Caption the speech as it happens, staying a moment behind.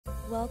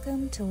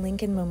Welcome to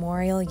Lincoln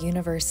Memorial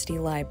University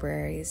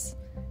Libraries.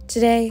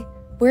 Today,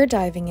 we're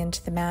diving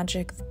into the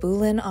magic of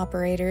Boolean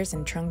operators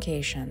and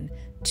truncation,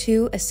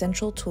 two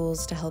essential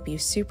tools to help you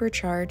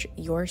supercharge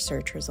your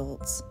search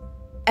results.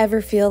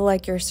 Ever feel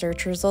like your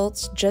search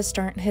results just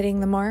aren't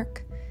hitting the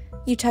mark?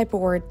 You type a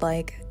word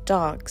like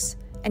dogs,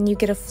 and you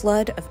get a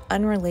flood of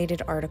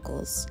unrelated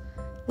articles.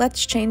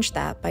 Let's change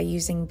that by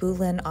using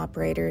Boolean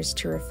operators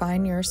to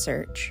refine your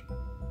search.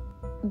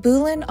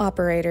 Boolean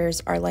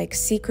operators are like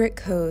secret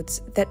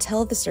codes that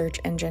tell the search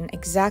engine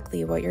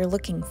exactly what you're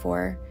looking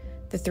for.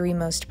 The three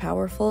most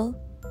powerful: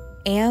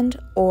 and,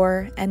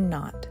 or, and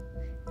not.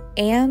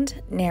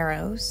 And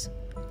narrows,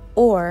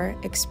 or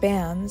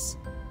expands,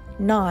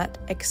 not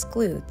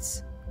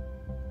excludes.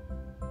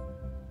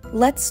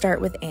 Let's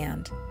start with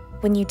and.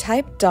 When you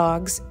type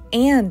dogs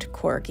and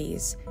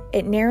corgis,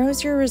 it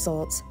narrows your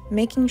results,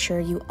 making sure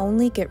you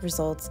only get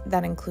results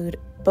that include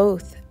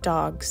both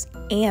dogs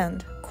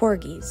and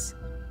corgis.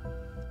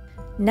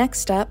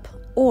 Next up,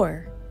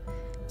 or.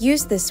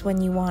 Use this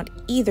when you want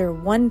either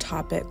one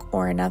topic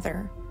or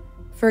another.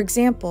 For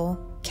example,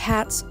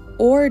 cats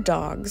or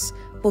dogs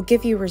will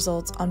give you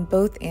results on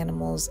both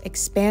animals,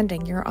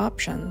 expanding your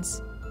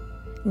options.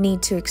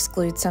 Need to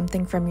exclude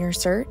something from your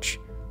search?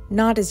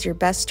 Not is your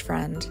best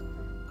friend.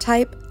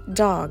 Type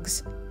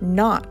dogs,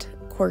 not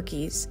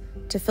corgis,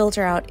 to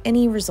filter out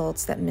any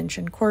results that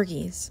mention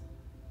corgis.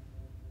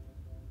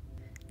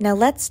 Now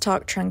let's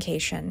talk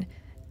truncation.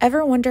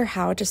 Ever wonder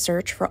how to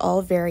search for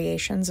all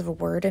variations of a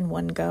word in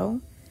one go?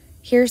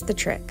 Here's the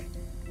trick.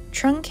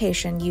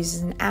 Truncation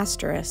uses an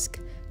asterisk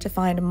to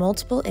find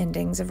multiple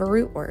endings of a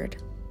root word.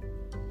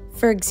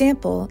 For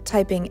example,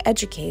 typing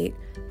educate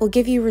will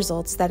give you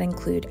results that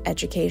include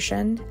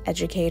education,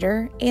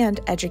 educator, and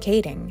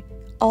educating,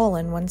 all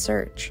in one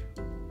search.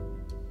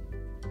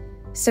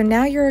 So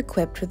now you're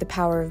equipped with the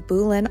power of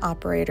Boolean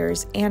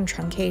operators and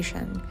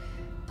truncation.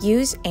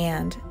 Use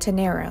and to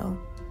narrow,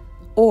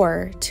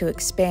 or to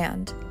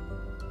expand,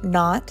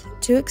 not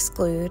to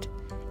exclude,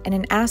 and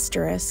an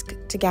asterisk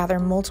to gather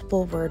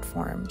multiple word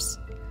forms.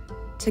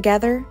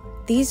 Together,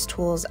 these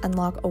tools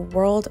unlock a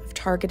world of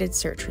targeted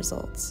search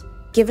results.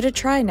 Give it a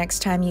try next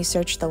time you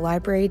search the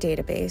library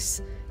database.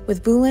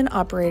 With Boolean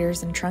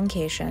operators and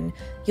truncation,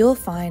 you'll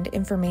find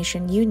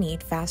information you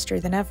need faster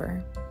than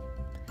ever.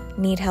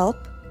 Need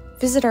help?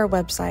 Visit our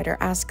website or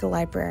ask a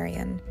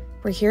librarian.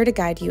 We're here to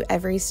guide you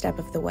every step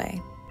of the way.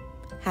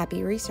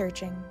 Happy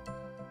researching!